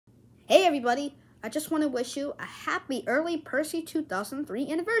Hey everybody, I just want to wish you a happy early Percy2003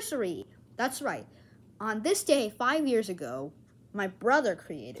 anniversary. That's right, on this day 5 years ago, my brother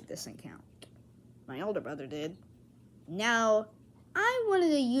created this account. My older brother did. Now, I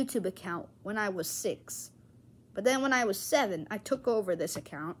wanted a YouTube account when I was 6. But then when I was 7, I took over this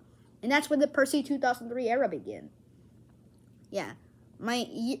account, and that's when the Percy2003 era began. Yeah, my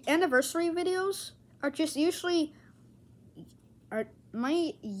anniversary videos are just usually...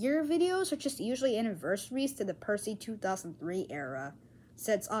 My year videos are just usually anniversaries to the Percy2003 era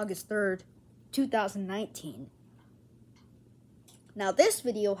since August 3rd, 2019. Now this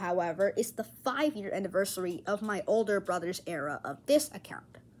video, however, is the 5-year anniversary of my older brother's era of this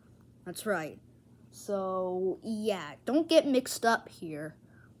account. That's right. So, yeah, don't get mixed up here.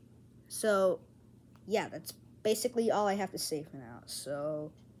 So, yeah, that's basically all I have to say for now.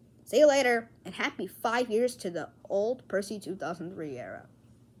 So, see you later, and happy 5 years to the old Percy2003 era.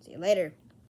 See you later.